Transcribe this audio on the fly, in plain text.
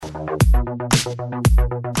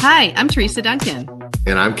Hi, I'm Teresa Duncan.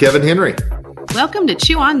 And I'm Kevin Henry. Welcome to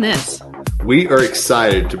Chew on This. We are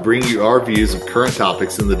excited to bring you our views of current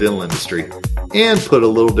topics in the dental industry and put a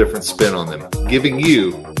little different spin on them, giving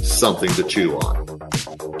you something to chew on.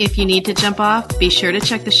 If you need to jump off, be sure to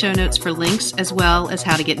check the show notes for links as well as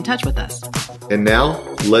how to get in touch with us. And now,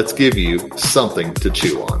 let's give you something to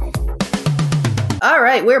chew on. All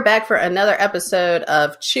right, we're back for another episode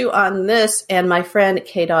of Chew on This, and my friend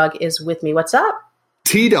K-Dog is with me. What's up?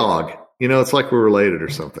 T-Dog. You know, it's like we're related or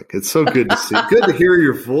something. It's so good to see. Good to hear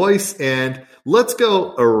your voice, and let's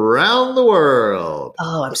go around the world.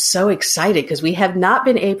 Oh, I'm so excited because we have not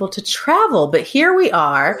been able to travel, but here we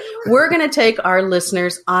are. We're going to take our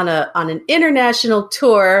listeners on an international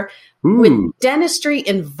tour with dentistry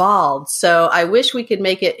involved. So I wish we could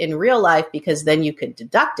make it in real life because then you could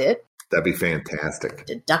deduct it. That'd be fantastic.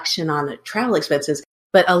 Deduction on the travel expenses.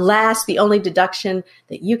 But alas, the only deduction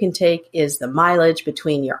that you can take is the mileage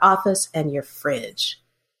between your office and your fridge.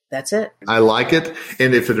 That's it. I like it.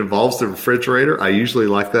 And if it involves the refrigerator, I usually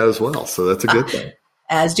like that as well. So that's a good thing.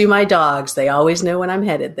 As do my dogs. They always know when I'm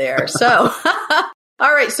headed there. So,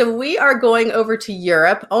 all right. So we are going over to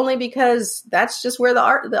Europe only because that's just where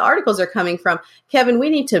the articles are coming from. Kevin, we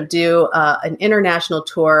need to do an international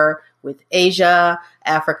tour with Asia,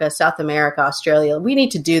 Africa, South America, Australia. We need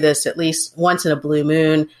to do this at least once in a blue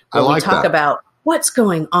moon where we talk about what's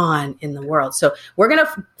going on in the world. So we're going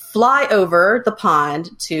to fly over the pond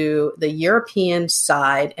to the European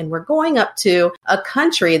side, and we're going up to a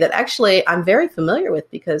country that actually I'm very familiar with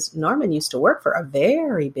because Norman used to work for a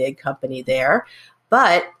very big company there,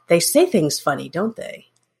 but they say things funny, don't they?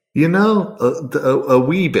 You know, a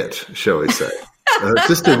wee bit, shall we say.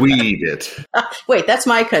 Just a wee bit. Wait, that's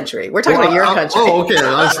my country. We're talking about your country. Oh, okay.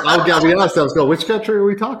 I'll be honest. I was going, which country are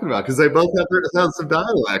we talking about? Because they both have some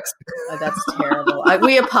dialects. Oh, that's terrible.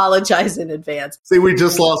 We apologize in advance. See, we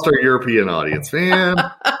just lost our European audience. Man,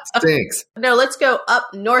 stinks. No, let's go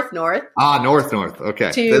up north. North.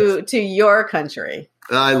 Okay. To your country.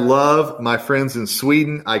 I love my friends in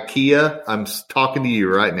Sweden, IKEA. I'm talking to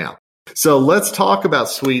you right now. So let's talk about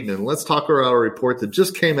Sweden, and let's talk about a report that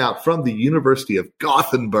just came out from the University of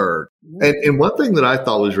Gothenburg. And one thing that I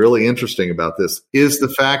thought was really interesting about this is the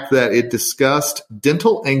fact that it discussed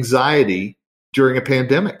dental anxiety during a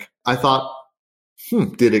pandemic. I thought,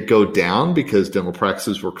 did it go down because dental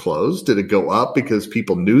practices were closed? Did it go up because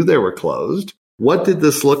people knew they were closed? What did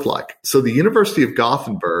this look like? So the University of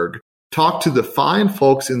Gothenburg talked to the fine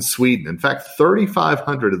folks in Sweden. In fact,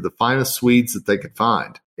 3,500 of the finest Swedes that they could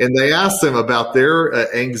find. And they asked them about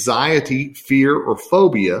their anxiety, fear, or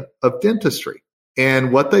phobia of dentistry.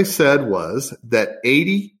 And what they said was that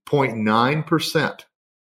 80.9%,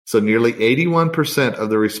 so nearly 81% of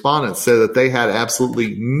the respondents said that they had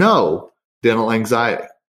absolutely no dental anxiety.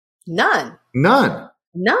 None.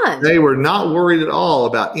 They were not worried at all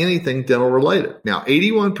about anything dental related. Now,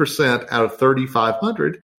 81% out of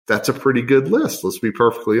 3,500, that's a pretty good list. Let's be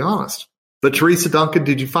perfectly honest. But Teresa Duncan,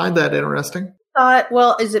 did you find that interesting? Thought,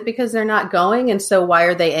 well, is it because they're not going? And so why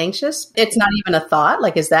are they anxious? It's not even a thought.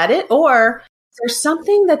 Like, is that it? Or is there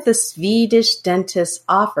something that the Swedish dentists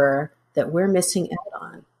offer that we're missing out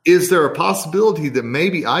on? Is there a possibility that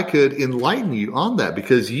maybe I could enlighten you on that?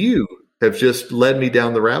 Because you have just led me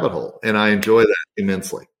down the rabbit hole, and I enjoy that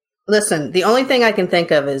immensely. Listen, the only thing I can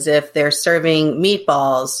think of is if they're serving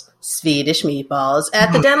meatballs, Swedish meatballs,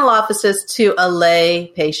 at the dental offices to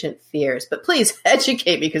allay patient fears. But please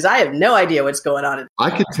educate me because I have no idea what's going on.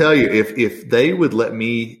 I could tell you if they would let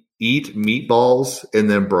me eat meatballs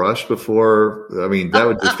and then brush before, I mean, that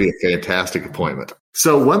would just be a fantastic appointment.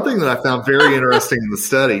 So one thing that I found very interesting in the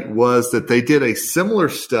study was that they did a similar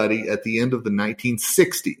study at the end of the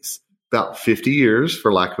 1960s, about 50 years,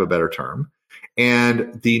 for lack of a better term.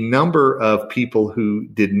 And the number of people who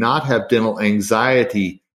did not have dental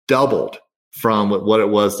anxiety doubled from what it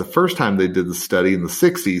was the first time they did the study in the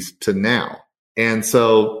 60s to now. And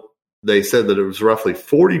so they said that it was roughly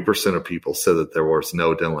 40% of people said that there was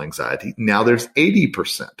no dental anxiety. Now there's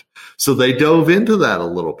 80%. So they dove into that a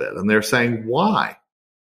little bit, and they're saying why.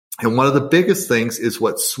 And one of the biggest things is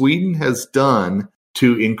what Sweden has done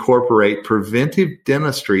to incorporate preventive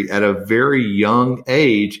dentistry at a very young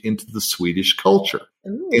age into the Swedish culture.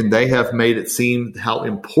 Ooh. And they have made it seem how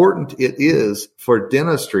important it is for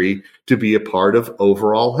dentistry to be a part of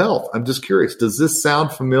overall health. I'm just curious, does this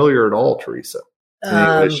sound familiar at all, Teresa? In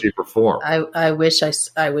any way, shape, or form? I wish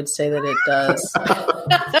I would say that it does.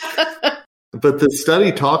 But the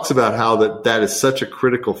study talks about how that is such a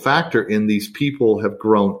critical factor, and these people have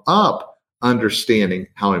grown up understanding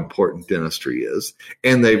how important dentistry is.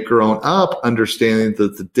 And they've grown up understanding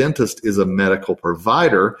that the dentist is a medical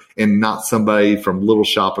provider and not somebody from Little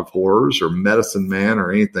Shop of Horrors or Medicine Man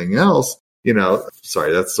or anything else.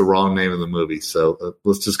 Sorry, that's the wrong name of the movie. So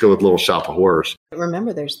let's just go with Little Shop of Horrors.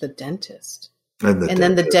 Remember, there's the dentist. And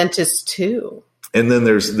then the dentist too. And then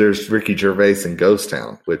there's Ricky Gervais in Ghost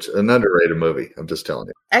Town, which is an underrated movie. I'm just telling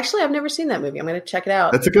you. Actually, I've never seen that movie. I'm going to check it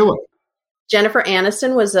out. That's a good one. Jennifer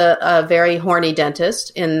Aniston was a very horny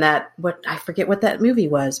dentist in that, I forget what that movie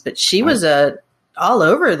was, but she was all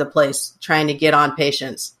over the place trying to get on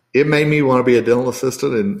patients. It made me want to be a dental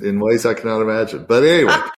assistant in ways I cannot imagine. But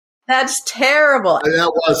anyway. That's terrible.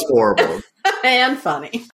 That was horrible. And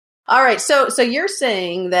funny. All right. So you're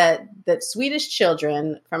saying that Swedish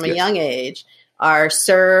children from a young age are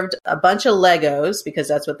served a bunch of Legos, because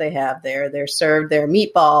that's what they have there. They're served their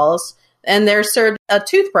meatballs, and they're served a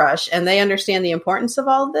toothbrush, and they understand the importance of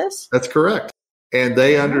all of this? That's correct. And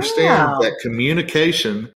they understand that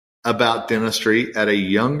communication about dentistry at a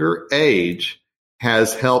younger age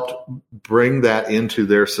has helped bring that into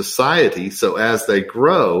their society. So as they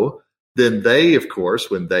grow, then they, of course,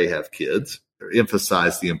 when they have kids,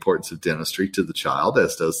 emphasize the importance of dentistry to the child,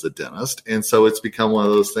 as does the dentist. And so it's become one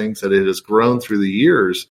of those things that it has grown through the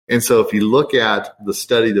years. And so if you look at the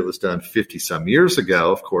study that was done 50 some years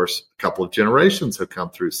ago, of course, a couple of generations have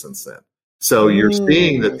come through since then. So you're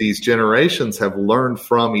seeing that these generations have learned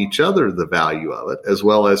from each other the value of it, as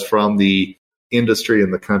well as from the industry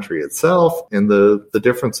and the country itself and the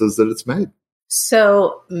differences that it's made.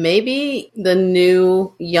 So maybe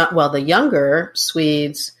the younger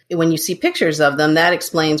Swedes, when you see pictures of them, that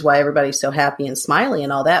explains why everybody's so happy and smiley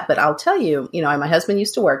and all that. But I'll tell you, my husband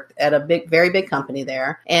used to work at a very big company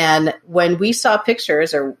there. And when we saw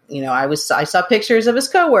pictures, or, I saw pictures of his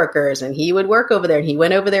coworkers, and he would work over there, and he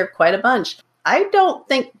went over there quite a bunch. I don't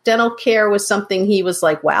think dental care was something he was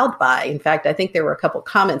like wowed by. In fact, I think there were a couple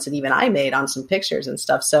comments that even I made on some pictures and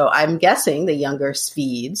stuff. So I'm guessing the younger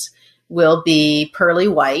Swedes will be pearly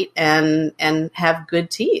white and have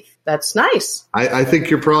good teeth. That's nice. I think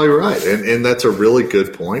you're probably right. And that's a really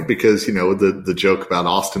good point, because, the joke about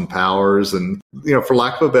Austin Powers and, for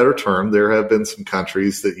lack of a better term, there have been some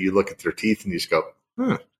countries that you look at their teeth and you just go,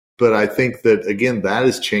 But I think that, again, that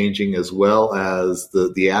is changing, as well as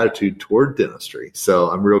the attitude toward dentistry.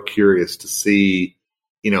 So I'm real curious to see,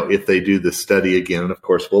 if they do this study again. And of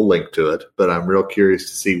course, we'll link to it, but I'm real curious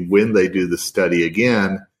to see when they do the study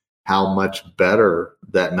again, how much better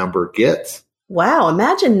that number gets. Wow.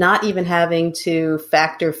 Imagine not even having to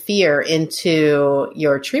factor fear into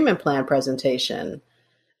your treatment plan presentation.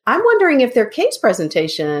 I'm wondering if their case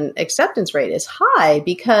presentation acceptance rate is high,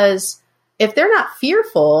 because if they're not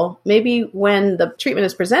fearful, maybe when the treatment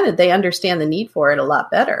is presented, they understand the need for it a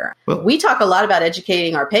lot better. Well, we talk a lot about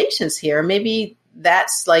educating our patients here. Maybe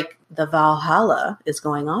that's like the Valhalla is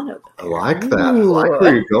going on over there. I like that. Ooh. I like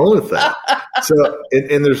where you're going with that. So,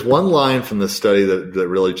 and there's one line from the study that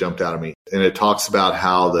really jumped out at me, and it talks about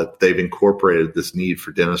how that they've incorporated this need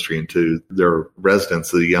for dentistry into their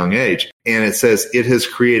residents at a young age. And it says it has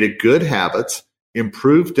created good habits,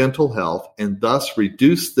 improved dental health, and thus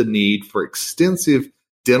reduced the need for extensive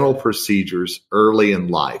dental procedures early in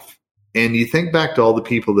life. And you think back to all the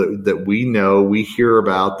people that we know, we hear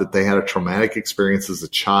about that they had a traumatic experience as a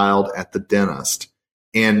child at the dentist.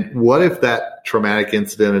 And what if that traumatic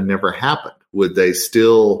incident had never happened? Would they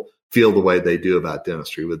still feel the way they do about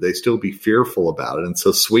dentistry? Would they still be fearful about it? And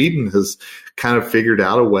so Sweden has kind of figured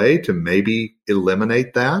out a way to maybe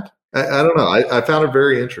eliminate that. I don't know. I found it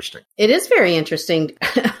very interesting. It is very interesting.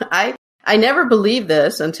 I never believed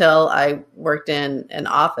this until I worked in an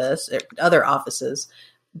office, other offices.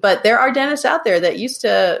 But there are dentists out there that used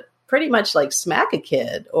to pretty much like smack a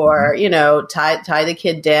kid or, tie the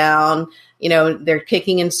kid down. They're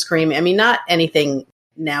kicking and screaming. I mean, not anything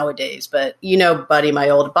nowadays, but, Buddy, my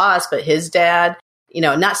old boss, but his dad,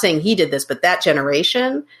 not saying he did this, but that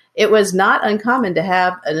generation, it was not uncommon to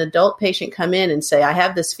have an adult patient come in and say, I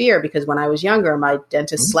have this fear because when I was younger, my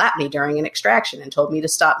dentist slapped me during an extraction and told me to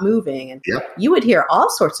stop moving. And you would hear all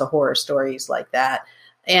sorts of horror stories like that.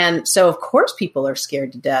 And so, of course, people are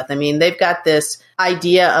scared to death. I mean, they've got this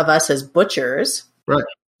idea of us as butchers. Right.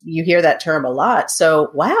 You hear that term a lot. So,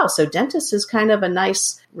 wow. So dentist is kind of a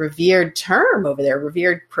nice revered term over there,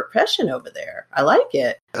 revered profession over there. I like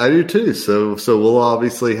it. I do too. So we'll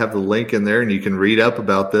obviously have the link in there and you can read up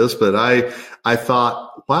about this. But I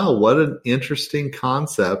thought, wow, what an interesting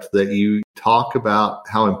concept that you talk about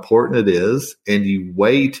how important it is and you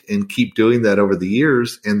wait and keep doing that over the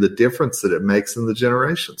years and the difference that it makes in the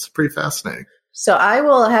generations. Pretty fascinating. So I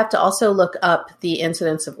will have to also look up the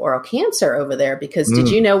incidence of oral cancer over there because did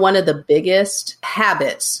you know one of the biggest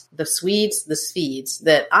habits, the Swedes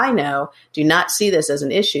that I know do not see this as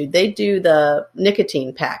an issue. They do the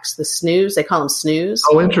nicotine packs, the snooze, they call them snooze.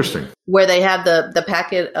 Oh, interesting. Where they have the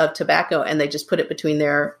packet of tobacco and they just put it between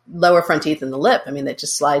their lower front teeth and the lip. I mean, it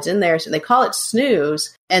just slides in there. So they call it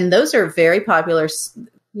snooze. And those are very popular.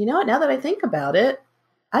 You know what? Now that I think about it,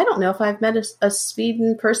 I don't know if I've met a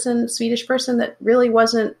Swedish person that really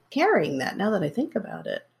wasn't carrying that, now that I think about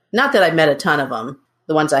it. Not that I've met a ton of them,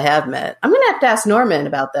 the ones I have met. I'm going to have to ask Norman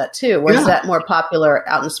about that too. Where is that more popular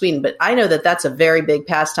out in Sweden? But I know that that's a very big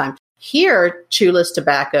pastime. Here, chewless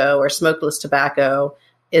tobacco or smokeless tobacco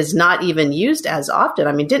is not even used as often.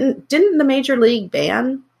 I mean, didn't the Major League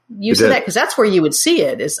ban use of that? Because that's where you would see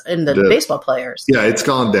it, is in the baseball players. Yeah, it's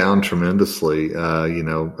gone down tremendously.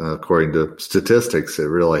 According to statistics, it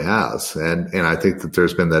really has. And I think that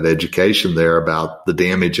there's been that education there about the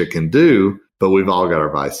damage it can do, but we've all got our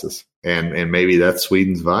vices. And maybe that's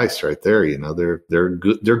Sweden's vice right there. You know, they're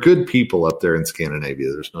good people up there in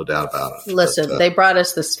Scandinavia. There's no doubt about it. Listen, they brought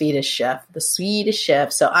us the Swedish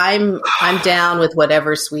chef. So I'm down with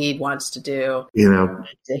whatever Swede wants to do. You know,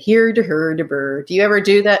 to her to bird. Do you ever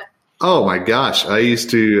do that? Oh my gosh. I used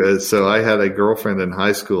to, so I had a girlfriend in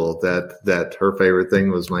high school that her favorite thing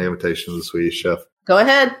was my imitation of the Swedish chef. Go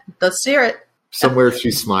ahead. Let's hear it. Somewhere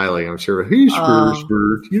she's smiling, I'm sure. Hey,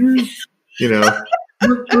 bird. You know.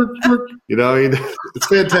 You know, I mean, it's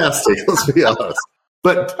fantastic. Let's be honest.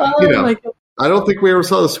 But I don't think we ever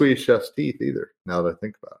saw the Swedish chef's teeth either. Now that I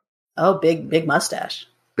think about it. Oh, big mustache.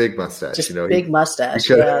 Big mustache. Just big mustache.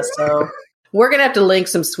 Yeah. So we're gonna have to link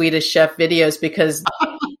some Swedish chef videos because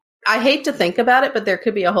I hate to think about it, but there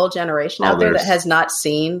could be a whole generation out there that has not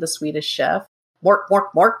seen the Swedish chef.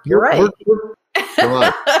 Mork. You're right. Come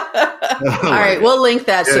on. All right, we'll link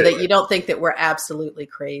that so that you don't think that we're absolutely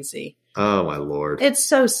crazy. Oh, my Lord. It's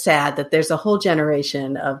so sad that there's a whole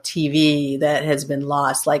generation of TV that has been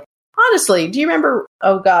lost. Like, honestly, do you remember,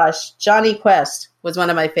 oh gosh, Johnny Quest was one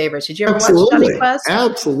of my favorites. Did you ever watch Johnny Quest?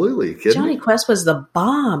 Absolutely. Johnny Quest was the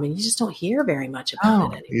bomb, and you just don't hear very much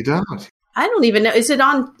about it anymore. You don't. I don't even know. Is it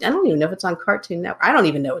on? I don't even know if it's on Cartoon Network. I don't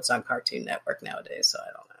even know it's on Cartoon Network nowadays, so I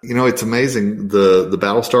don't know. You know, it's amazing. The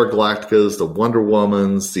Battlestar Galacticas, the Wonder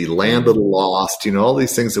Womans, the Land of the Lost, you know, all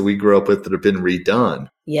these things that we grew up with that have been redone.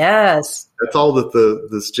 Yes. That's all that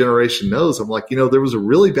this generation knows. I'm like, you know, there was a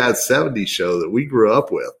really bad 70s show that we grew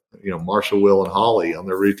up with, you know, Marshall, Will, and Holly on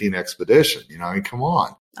their routine expedition. You know, I mean, come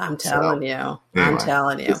on. I'm telling you. Anyway, I'm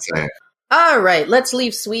telling you. All right, let's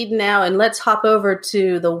leave Sweden now and let's hop over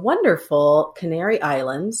to the wonderful Canary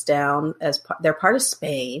Islands down they're part of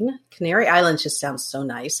Spain. Canary Islands just sounds so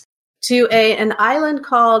nice. To an island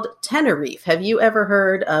called Tenerife. Have you ever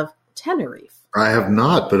heard of Tenerife? I have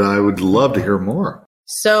not, but I would love to hear more.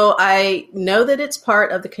 So I know that it's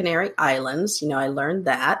part of the Canary Islands. You know, I learned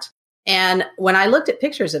that. And when I looked at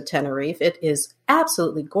pictures of Tenerife, it is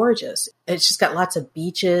absolutely gorgeous. It's just got lots of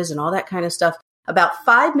beaches and all that kind of stuff. About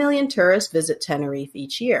 5 million tourists visit Tenerife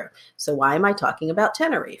each year. So why am I talking about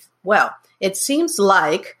Tenerife? Well, it seems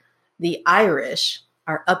like the Irish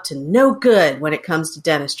are up to no good when it comes to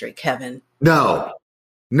dentistry, Kevin. No.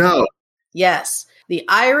 Yes. The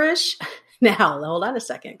Irish. Now, hold on a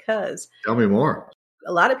second, because tell me more.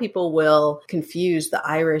 A lot of people will confuse the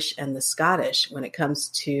Irish and the Scottish when it comes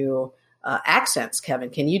to accents.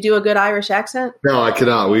 Kevin, can you do a good Irish accent? No, I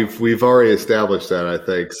cannot. We've already established that, I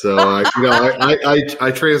think. So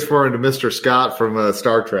I transfer into Mr. Scott from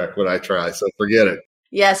Star Trek when I try. So forget it.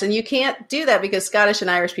 Yes, and you can't do that because Scottish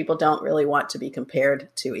and Irish people don't really want to be compared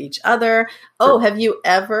to each other. Oh, have you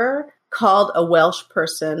ever called a Welsh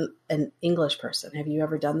person an English person? Have you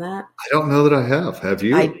ever done that? I don't know that I have. Have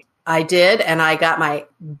you? I did, and I got my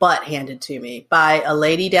butt handed to me by a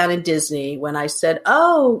lady down in Disney when I said,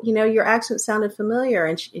 "Oh, you know, your accent sounded familiar,"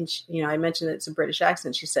 and she, you know, I mentioned that it's a British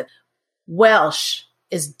accent. She said, "Welsh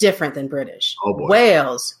is different than British. Oh boy.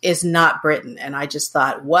 Wales is not Britain." And I just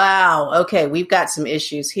thought, wow, okay, we've got some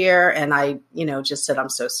issues here. And I, you know, just said, I'm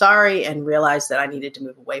so sorry, and realized that I needed to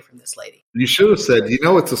move away from this lady. You should have said, you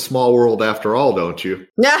know, it's a small world after all, don't you?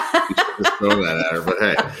 You should just throw that at her, but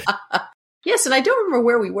hey. Yes, and I don't remember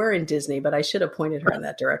where we were in Disney, but I should have pointed her in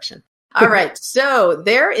that direction. All right, so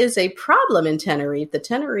there is a problem in Tenerife. The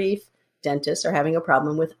Tenerife dentists are having a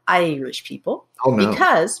problem with Irish people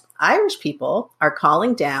because Irish people are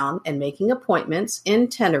calling down and making appointments in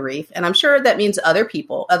Tenerife. And I'm sure that means other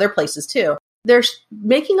people, other places too. They're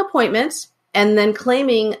making appointments and then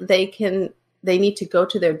claiming they need to go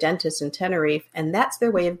to their dentist in Tenerife. And that's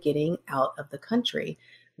their way of getting out of the country.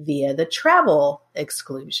 via the travel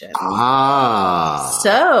exclusion. Ah.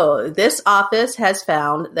 So this office has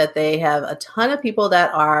found that they have a ton of people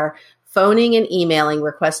that are phoning and emailing,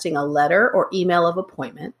 requesting a letter or email of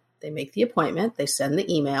appointment. They make the appointment, they send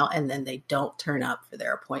the email, and then they don't turn up for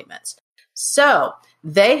their appointments. So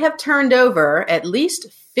they have turned over at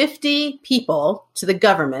least 50 people to the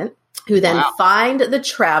government who then fined the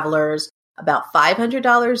travelers about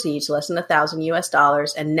 $500 each, less than $1,000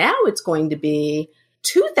 US. And now it's going to be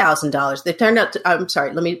 $2,000. They've turned out to, I'm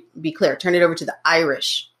sorry, let me be clear, turn it over to the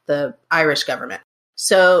Irish government.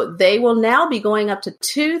 So they will now be going up to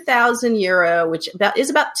 €2,000, which is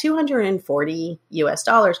about $240 US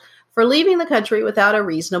for leaving the country without a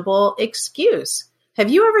reasonable excuse. Have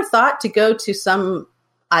you ever thought to go to some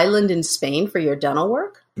island in Spain for your dental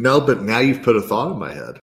work? No, but now you've put a thought in my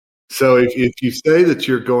head. So if you say that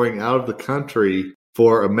you're going out of the country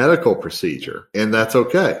for a medical procedure, and that's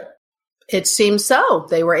okay. It seems so.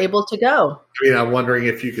 They were able to go. I mean, I'm wondering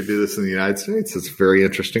if you could do this in the United States. It's a very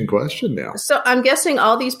interesting question now. So I'm guessing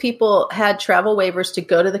all these people had travel waivers to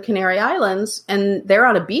go to the Canary Islands, and they're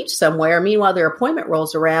on a beach somewhere. Meanwhile, their appointment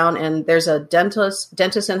rolls around, and there's a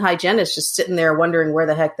dentist and hygienist just sitting there wondering where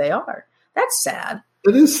the heck they are. That's sad.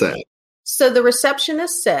 It is sad. So the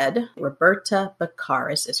receptionist said, Roberta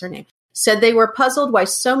Baccaris is her name, said they were puzzled why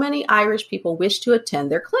so many Irish people wish to attend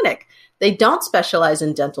their clinic. They don't specialize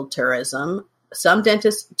in dental tourism. Some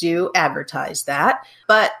dentists do advertise that,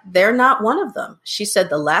 but they're not one of them. She said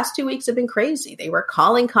the last 2 weeks have been crazy. They were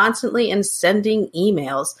calling constantly and sending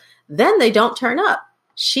emails. Then they don't turn up.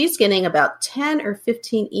 She's getting about 10 or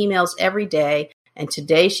 15 emails every day. And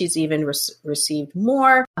today she's even received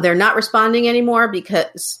more. They're not responding anymore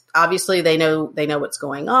because obviously they know what's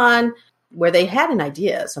going on. Where they had an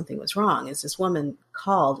idea something was wrong is this woman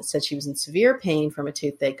called and said she was in severe pain from a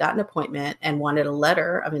toothache, got an appointment and wanted a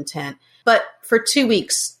letter of intent. But for 2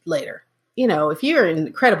 weeks later, if you're in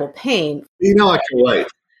incredible pain, I can wait.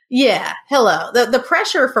 Yeah. Hello. The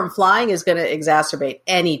pressure from flying is going to exacerbate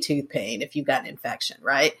any tooth pain if you've got an infection,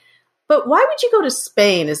 right? But why would you go to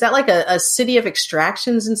Spain? Is that like a city of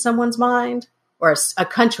extractions in someone's mind? Or a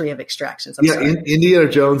country of extractions? Indiana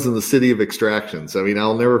Jones and the City of Extractions. I mean,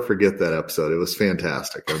 I'll never forget that episode. It was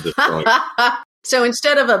fantastic. I'm just telling you. So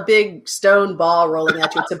instead of a big stone ball rolling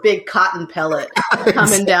at you, it's a big cotton pellet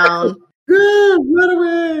coming down. Run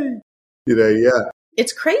away! Yeah.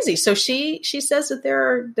 It's crazy. So she says that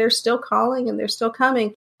they're still calling and they're still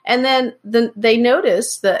coming. And then they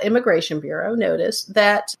noticed, the Immigration Bureau noticed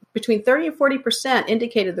that between 30 and 40%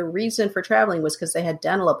 indicated the reason for traveling was because they had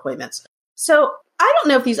dental appointments. So I don't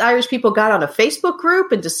know if these Irish people got on a Facebook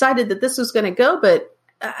group and decided that this was going to go, but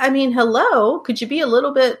I mean, hello, could you be a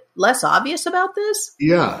little bit less obvious about this?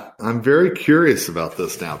 Yeah, I'm very curious about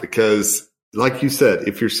this now because, like you said,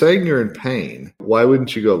 if you're saying you're in pain, why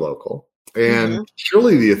wouldn't you go local? And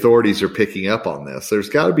surely the authorities are picking up on this. There's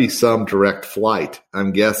got to be some direct flight,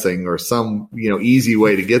 I'm guessing, or some easy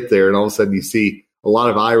way to get there. And all of a sudden you see a lot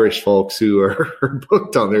of Irish folks who are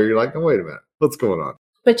booked on there. You're like, oh, wait a minute, what's going on?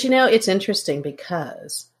 But it's interesting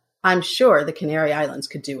because I'm sure the Canary Islands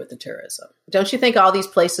could do with the tourism. Don't you think all these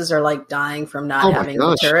places are like dying from not having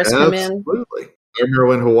the tourists come in? Absolutely. I remember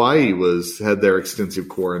when Hawaii had their extensive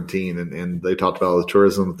quarantine and they talked about all the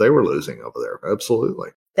tourism that they were losing over there.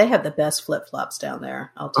 Absolutely. They have the best flip-flops down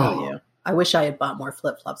there, I'll tell you. I wish I had bought more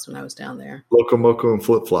flip-flops when I was down there. Loco Moco and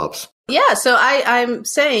flip-flops. Yeah, so I'm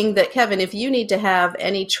saying that, Kevin, if you need to have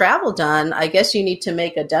any travel done, I guess you need to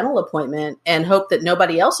make a dental appointment and hope that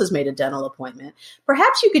nobody else has made a dental appointment.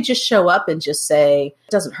 Perhaps you could just show up and just say,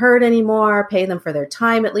 it doesn't hurt anymore, pay them for their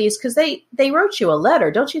time at least, because they wrote you a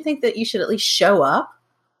letter. Don't you think that you should at least show up?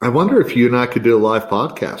 I wonder if you and I could do a live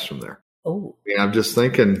podcast from there. Oh. Yeah, I'm just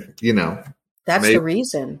thinking, That's the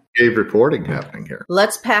reason. Cave reporting happening here.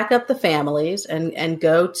 Let's pack up the families and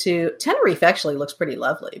go to Tenerife. Actually looks pretty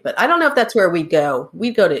lovely, but I don't know if that's where we'd go.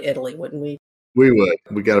 We'd go to Italy, wouldn't we? We would.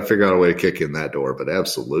 We got to figure out a way to kick in that door, but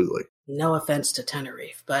absolutely. No offense to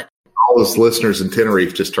Tenerife, but all those listeners in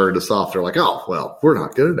Tenerife just turned us off. They're like, oh, well, we're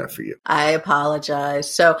not good enough for you. I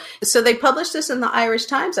apologize. So they published this in the Irish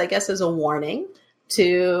Times, I guess, as a warning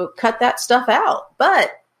to cut that stuff out.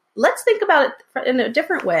 But let's think about it in a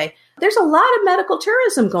different way. There's a lot of medical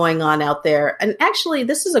tourism going on out there. And actually,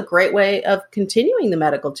 this is a great way of continuing the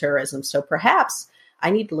medical tourism. So perhaps I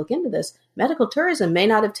need to look into this. Medical tourism may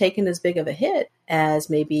not have taken as big of a hit as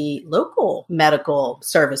maybe local medical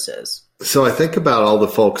services. So I think about all the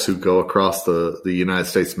folks who go across the United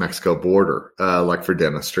States-Mexico border, like for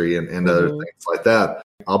dentistry and other things like that.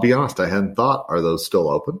 I'll be honest, I hadn't thought, are those still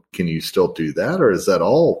open? Can you still do that? Or is that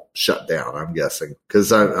all shut down, I'm guessing?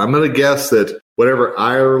 Because I'm going to guess that whatever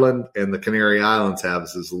Ireland and the Canary Islands have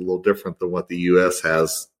is a little different than what the U.S.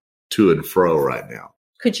 has to and fro right now.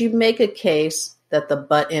 Could you make a case that the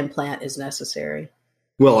butt implant is necessary?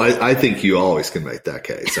 Well, I think you always can make that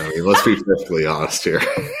case. I mean, let's be perfectly honest here.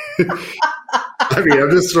 I mean,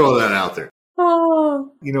 I'm just throwing that out there.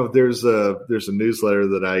 Oh. You know, there's a newsletter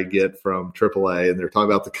that I get from AAA, and they're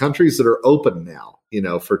talking about the countries that are open now, you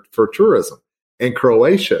know, for tourism. And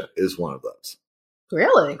Croatia is one of those.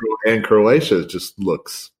 Really? And Croatia just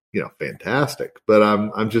looks, you know, fantastic. But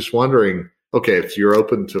I'm just wondering, okay, if you're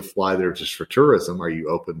open to fly there just for tourism, are you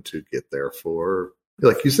open to get there for,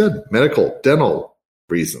 like you said, medical, dental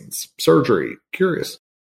reasons, surgery? Curious.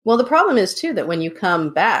 Well, the problem is, too, that when you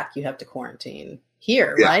come back, you have to quarantine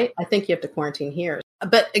here, right? I think you have to quarantine here.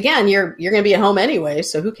 But again, you're going to be at home anyway,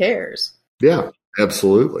 so who cares? Yeah,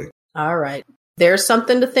 absolutely. All right. There's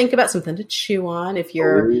something to think about, something to chew on. If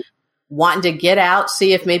you're wanting to get out,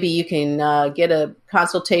 see if maybe you can get a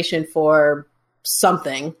consultation for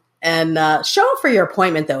something. And show up for your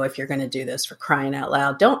appointment, though, if you're going to do this, for crying out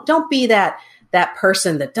loud. Don't be that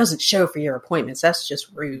person that doesn't show for your appointments. That's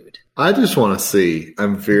just rude. I just want to see.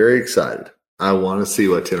 I'm very excited. I want to see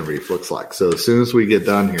what Tenerife looks like. So as soon as we get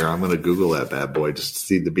done here, I'm going to Google that bad boy just to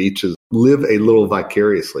see the beaches. Live a little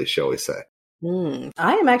vicariously, shall we say.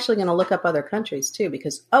 I am actually going to look up other countries, too,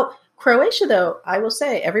 because, Croatia, though, I will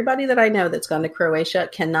say, everybody that I know that's gone to Croatia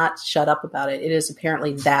cannot shut up about it. It is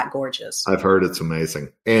apparently that gorgeous. I've heard it's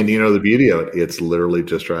amazing. And, you know, the beauty of it, it's literally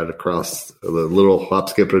just right across the little hop,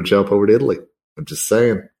 skip, and jump over to Italy. I'm just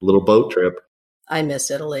saying, little boat trip. I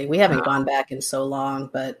miss Italy. We haven't gone back in so long,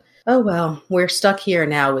 but, oh, well, we're stuck here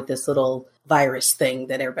now with this little virus thing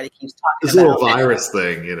that everybody keeps talking about. This little virus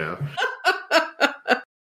thing, you know.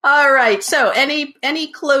 All right. So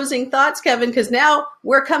any closing thoughts, Kevin? Because now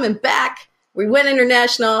we're coming back. We went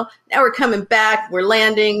international. Now we're coming back. We're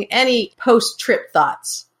landing. Any post-trip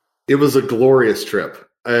thoughts? It was a glorious trip.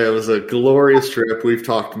 It was a glorious trip. We've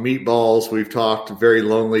talked meatballs. We've talked very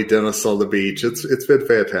lonely dentists on the beach. It's been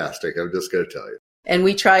fantastic. I'm just going to tell you. And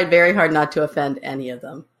we tried very hard not to offend any of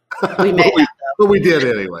them. We may have, but we did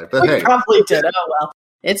anyway. But we probably did. Oh, well.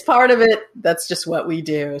 It's part of it. That's just what we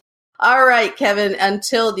do. All right, Kevin,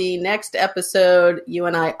 until the next episode, you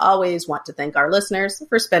and I always want to thank our listeners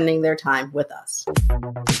for spending their time with us.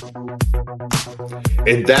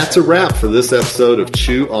 And that's a wrap for this episode of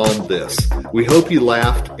Chew on This. We hope you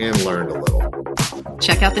laughed and learned a little.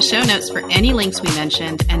 Check out the show notes for any links we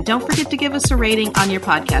mentioned, and don't forget to give us a rating on your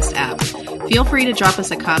podcast app. Feel free to drop us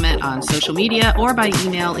a comment on social media or by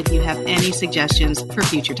email if you have any suggestions for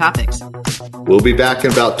future topics. We'll be back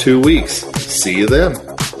in about 2 weeks. See you then.